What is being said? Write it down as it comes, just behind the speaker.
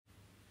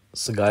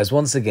So guys,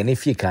 once again,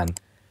 if you can,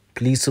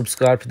 please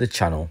subscribe to the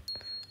channel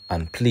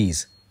and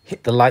please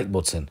hit the like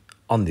button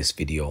on this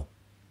video.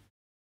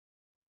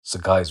 So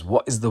guys,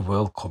 what is the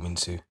world coming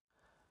to?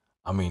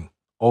 I mean,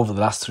 over the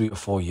last 3 or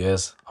 4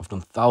 years, I've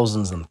done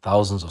thousands and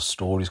thousands of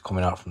stories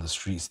coming out from the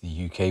streets of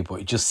the UK,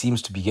 but it just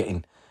seems to be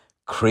getting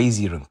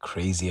crazier and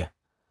crazier.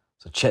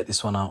 So check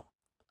this one out.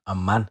 A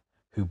man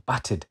who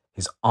battered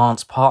his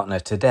aunt's partner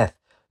to death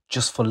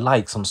just for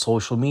likes on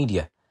social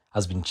media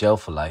has been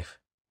jailed for life.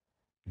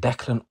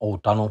 Declan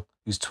O'Donnell,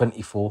 who's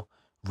 24,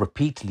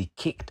 repeatedly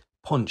kicked,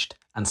 punched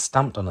and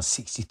stamped on a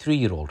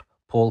 63-year-old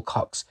Paul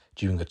Cox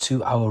during a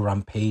 2-hour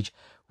rampage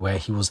where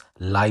he was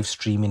live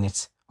streaming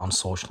it on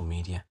social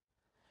media.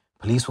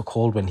 Police were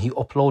called when he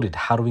uploaded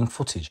harrowing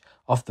footage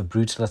of the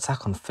brutal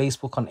attack on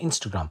Facebook and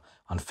Instagram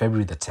on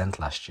February the 10th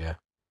last year.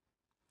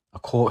 A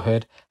court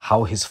heard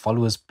how his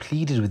followers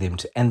pleaded with him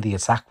to end the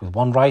attack, with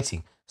one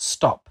writing,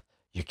 "Stop,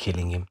 you're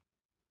killing him."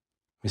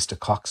 Mr.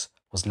 Cox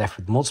was left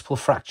with multiple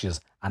fractures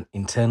and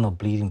internal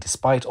bleeding,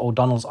 despite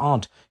O'Donnell's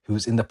aunt, who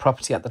was in the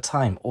property at the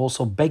time,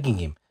 also begging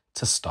him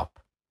to stop.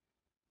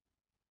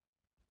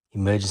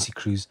 Emergency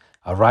crews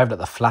arrived at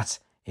the flat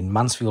in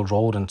Mansfield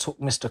Road and took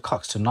Mr.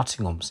 Cox to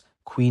Nottingham's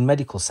Queen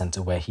Medical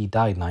Centre, where he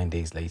died 9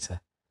 days later.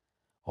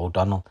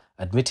 O'Donnell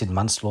admitted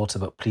manslaughter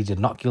but pleaded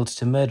not guilty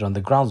to murder on the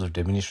grounds of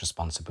diminished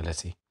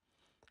responsibility.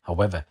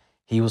 However,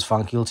 he was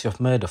found guilty of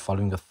murder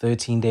following a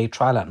 13-day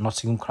trial at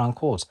Nottingham Crown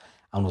Court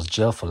and was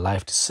jailed for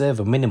life to serve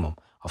a minimum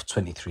of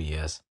 23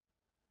 years.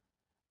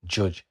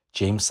 Judge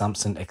James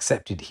Sampson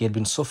accepted he had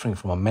been suffering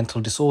from a mental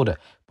disorder,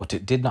 but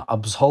it did not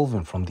absolve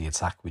him from the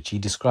attack, which he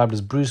described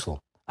as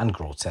brutal and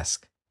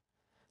grotesque.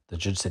 The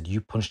judge said, "You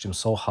punched him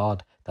so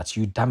hard that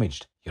you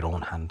damaged your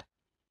own hand.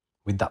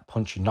 With that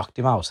punch, you knocked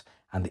him out,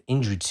 and the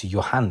injury to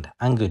your hand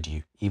angered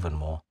you even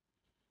more.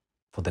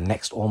 For the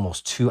next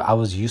almost 2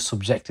 hours, you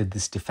subjected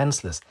this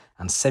defenseless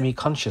and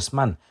semi-conscious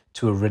man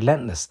to a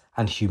relentless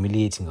and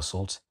humiliating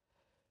assault.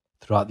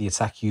 Throughout the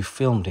attack, you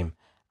filmed him,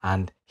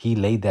 and he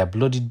lay there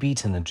bloodied,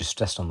 beaten and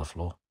distressed on the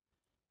floor."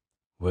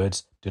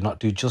 Words do not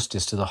do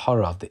justice to the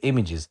horror of the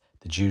images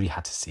the jury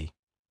had to see.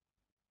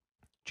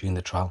 During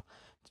the trial,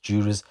 the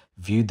jurors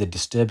viewed the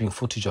disturbing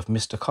footage of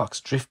Mr.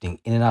 Cox drifting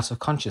in and out of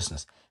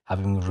consciousness,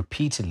 having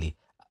repeatedly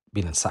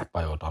been attacked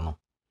by O'Donnell.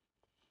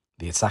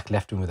 The attack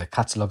left him with a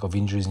catalogue of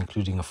injuries,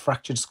 including a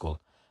fractured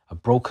skull, a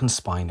broken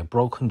spine, a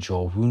broken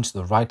jaw, wounds to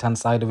the right-hand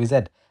side of his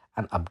head,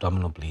 and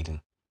abdominal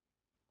bleeding.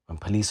 When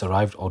police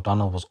arrived,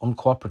 O'Donnell was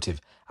uncooperative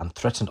and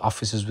threatened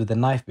officers with a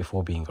knife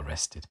before being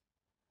arrested.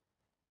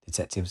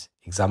 Detectives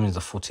examined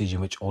the footage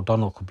in which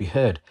O'Donnell could be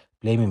heard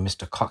blaming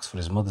Mr. Cox for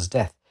his mother's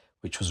death,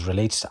 which was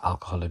related to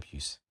alcohol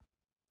abuse.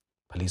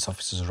 Police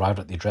officers arrived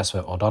at the address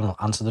where O'Donnell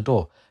answered the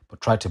door,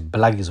 but tried to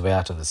blag his way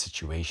out of the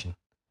situation.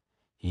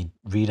 He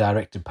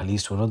redirected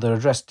police to another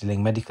address,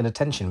 delaying medical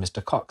attention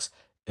Mr. Cox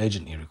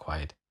urgently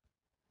required.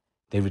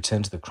 They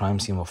returned to the crime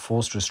scene, were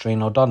forced to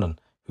restrain O'Donnell,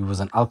 who was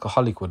an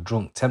alcoholic who had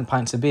drunk 10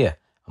 pints of beer,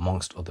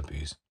 amongst other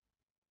booze.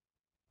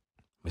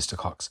 Mr.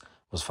 Cox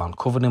was found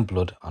covered in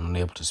blood and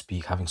unable to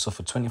speak, having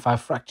suffered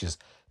 25 fractures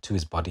to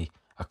his body,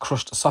 a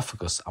crushed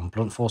esophagus and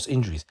blunt force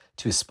injuries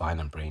to his spine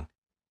and brain.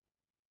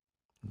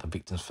 The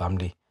victim's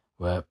family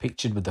were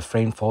pictured with the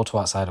framed photo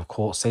outside of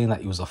court, saying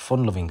that he was a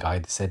fun-loving guy.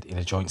 They said in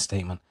a joint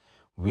statement,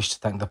 "We wish to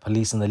thank the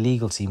police and the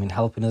legal team in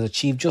helping us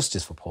achieve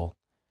justice for Paul.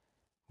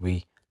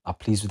 We are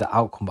pleased with the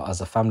outcome, but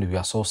as a family, we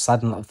are so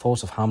saddened at the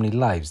thought of how many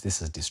lives this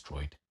has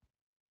destroyed."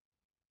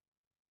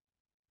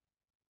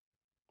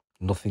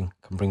 Nothing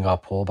can bring our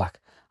Paul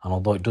back, and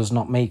although it does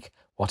not make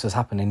what has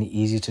happened any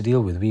easier to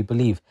deal with, we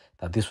believe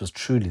that this was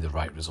truly the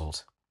right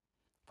result.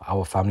 For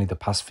our family, the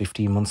past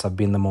 15 months have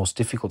been the most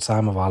difficult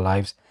time of our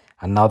lives,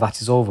 and now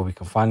that is over, we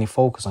can finally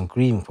focus on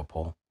grieving for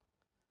Paul.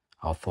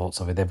 Our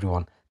thoughts are with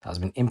everyone that has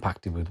been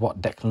impacted with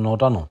what Declan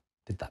O'Donnell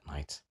did that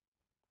night.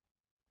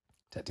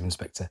 Detective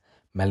Inspector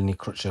Melanie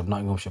Crutcher of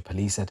Nottinghamshire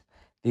Police said,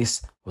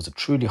 "This was a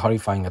truly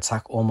horrifying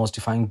attack, almost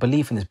defying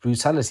belief in its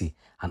brutality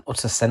and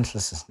utter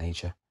senselessness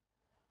nature.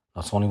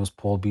 Not only was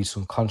Paul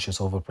beaten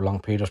unconscious over a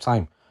prolonged period of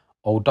time,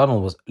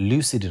 O'Donnell was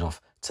lucid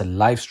enough to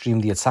live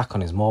stream the attack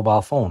on his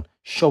mobile phone,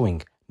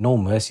 showing no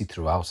mercy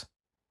throughout.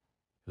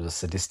 It was a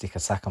sadistic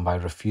attack, and by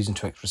refusing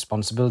to take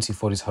responsibility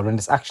for his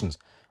horrendous actions,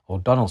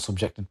 O'Donnell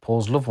subjected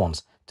Paul's loved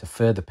ones to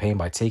further pain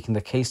by taking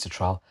the case to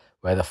trial,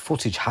 where the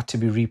footage had to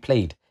be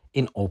replayed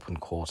in open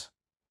court.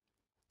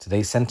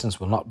 Today's sentence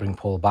will not bring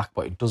Paul back,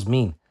 but it does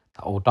mean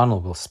that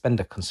O'Donnell will spend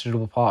a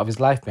considerable part of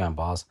his life behind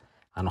bars,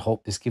 and I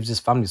hope this gives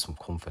his family some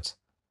comfort.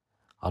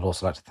 I'd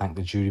also like to thank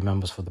the jury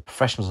members for the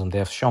professionalism they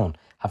have shown,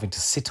 having to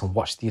sit and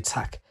watch the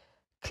attack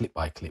clip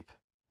by clip."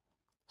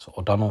 So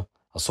O'Donnell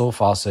has so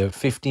far served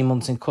 15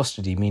 months in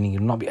custody, meaning he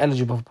will not be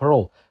eligible for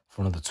parole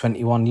for another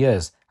 21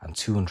 years and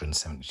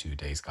 272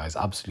 days, guys.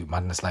 Absolute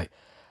madness. Like,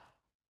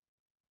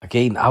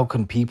 again, how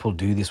can people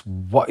do this?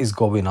 What is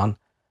going on?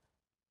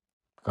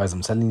 Guys,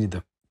 I'm telling you,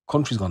 the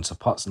country's gone to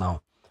pots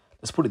now.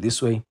 Let's put it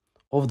this way.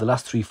 Over the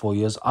last 3-4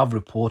 years, I've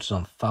reported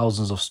on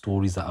thousands of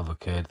stories that have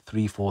occurred,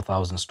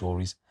 3,000-4,000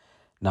 stories.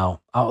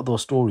 Now, out of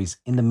those stories,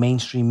 in the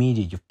mainstream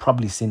media, you've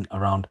probably seen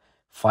around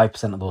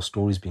 5% of those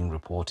stories being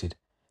reported.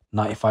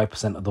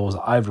 95% of those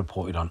I've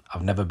reported on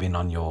have never been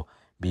on your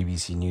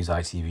BBC News,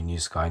 ITV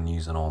News, Sky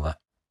News, and all that.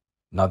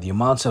 Now, the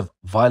amount of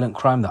violent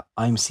crime that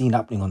I'm seeing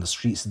happening on the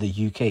streets of the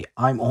UK,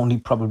 I'm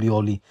probably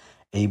only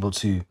able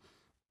to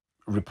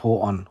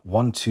report on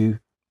 1-2%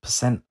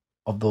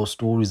 of those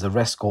stories. The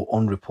rest go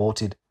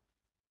unreported.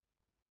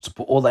 To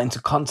put all that into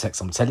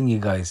context, I'm telling you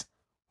guys,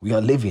 we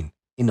are living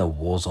in a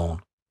war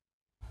zone.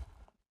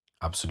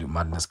 Absolute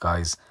madness,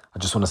 guys. I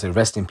just want to say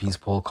rest in peace,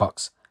 Paul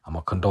Cox, and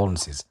my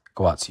condolences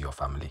go out to your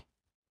family.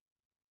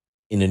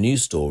 In a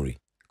news story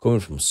coming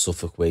from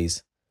Suffolk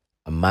ways,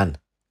 a man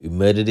who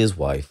murdered his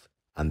wife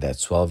and their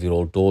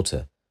 12-year-old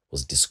daughter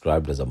was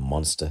described as a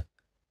monster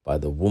by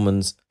the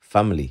woman's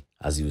family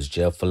as he was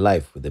jailed for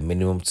life with a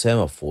minimum term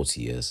of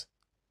 40 years.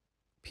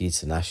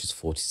 Peter Nash is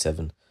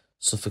 47,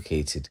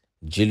 suffocated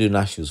Gillu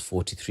Nash, who was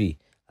 43,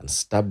 and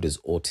stabbed his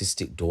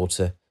autistic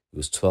daughter, who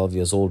was 12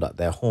 years old, at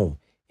their home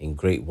in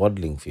Great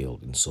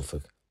Wadlingfield in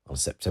Suffolk on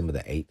September the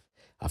 8th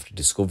after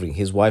discovering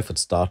his wife had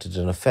started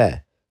an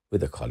affair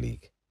with a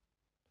colleague.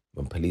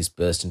 When police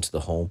burst into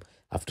the home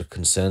after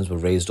concerns were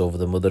raised over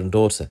the mother and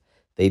daughter,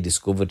 they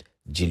discovered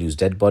Gillu's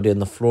dead body on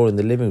the floor in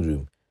the living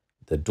room,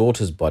 the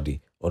daughter's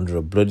body under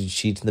a bloodied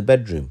sheet in the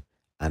bedroom,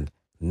 and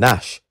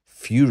Nash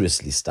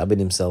furiously stabbing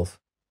himself.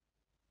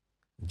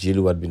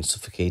 Gillu had been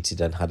suffocated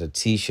and had a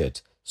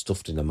t-shirt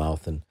stuffed in her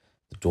mouth, and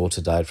the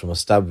daughter died from a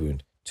stab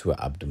wound to her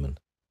abdomen.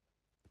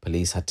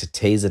 Police had to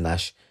taser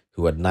Nash,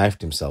 who had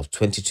knifed himself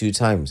 22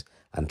 times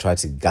and tried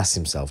to gas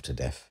himself to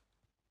death.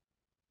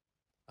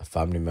 A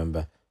family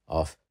member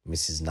of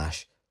Mrs.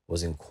 Nash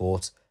was in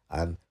court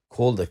and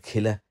called the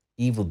killer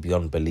evil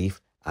beyond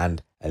belief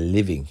and a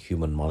living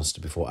human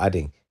monster before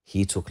adding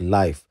he took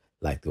life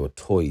like they were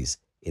toys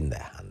in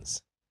their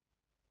hands.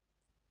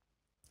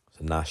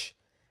 So Nash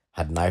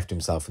had knifed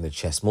himself in the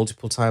chest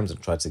multiple times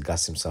and tried to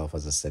gas himself,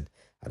 as I said,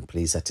 and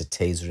police had to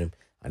taser him,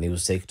 and he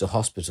was taken to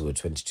hospital with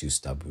 22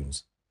 stab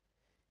wounds.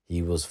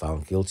 He was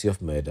found guilty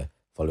of murder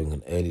following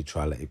an early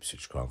trial at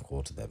Ipswich Crown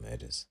Court of their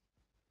murders.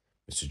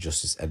 Mr.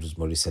 Justice Edward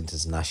Murray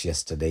sentenced Nash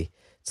yesterday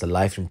to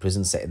life in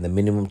prison, setting the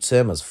minimum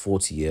term as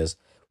 40 years,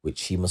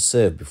 which he must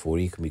serve before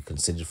he can be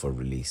considered for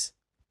release.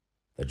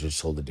 The judge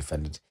told the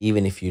defendant,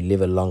 "Even if you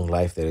live a long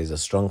life, there is a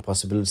strong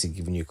possibility,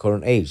 given your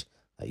current age,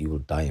 that you will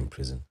die in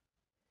prison."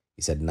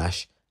 He said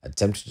Nash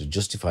attempted to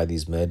justify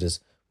these murders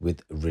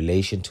with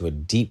relation to a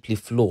deeply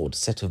flawed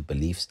set of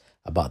beliefs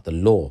about the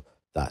law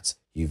that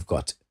you've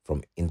got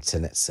from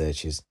internet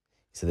searches.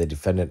 He said the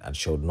defendant had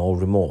showed no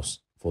remorse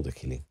for the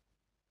killing.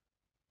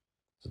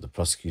 So the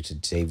prosecutor,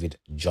 David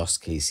Joss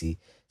Casey,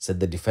 said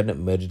the defendant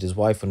murdered his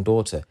wife and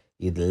daughter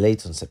either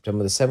late on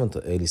September the 7th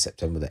or early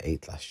September the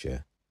 8th last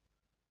year.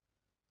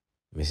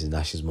 Mrs.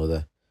 Nash's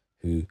mother,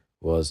 who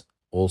was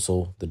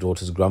also the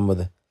daughter's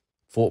grandmother,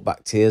 fought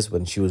back tears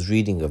when she was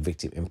reading her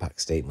victim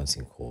impact statements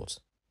in court.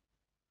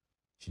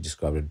 She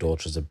described her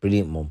daughter as a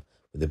brilliant mum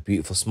with a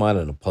beautiful smile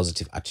and a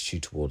positive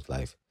attitude towards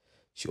life.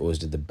 She always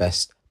did the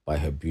best by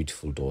her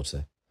beautiful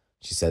daughter.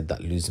 She said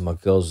that losing my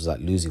girls was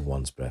like losing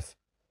one's breath.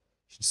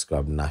 She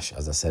described Nash,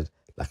 as I said,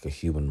 like a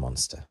human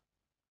monster.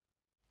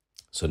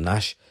 So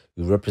Nash,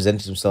 who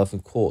represented himself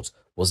in court,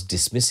 was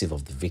dismissive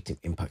of the victim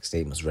impact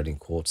statements read in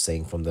court,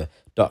 saying from the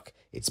dock,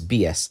 "It's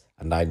BS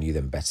and I knew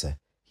them better."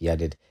 He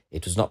added,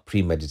 "It was not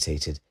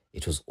premeditated,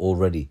 it was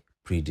already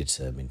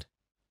predetermined."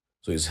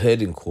 So it's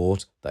heard in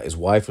court that his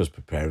wife was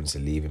preparing to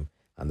leave him,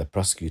 and the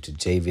prosecutor,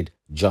 David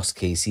Joss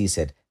Casey,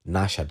 said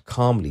Nash had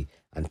calmly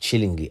and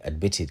chillingly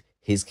admitted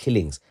his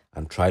killings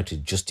and tried to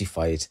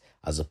justify it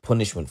as a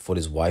punishment for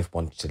his wife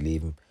wanting to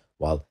leave him,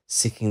 while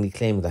sickeningly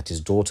claiming that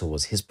his daughter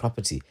was his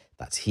property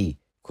that he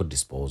could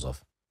dispose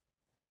of.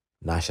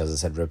 Nash, as I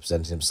said,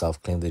 represented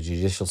himself, claimed the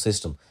judicial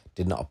system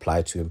did not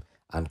apply to him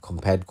and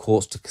compared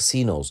courts to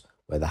casinos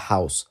where the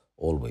house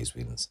always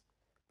wins.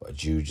 But a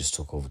jury just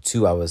took over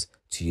 2 hours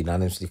to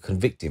unanimously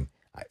convict him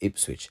at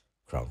Ipswich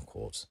Crown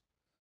Court.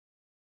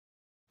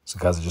 So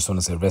guys, I just want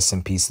to say rest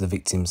in peace to the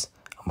victims,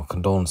 and my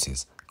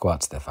condolences go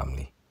out to their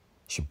family.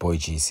 It's your boy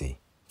GC.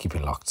 Keep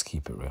it locked,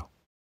 keep it real.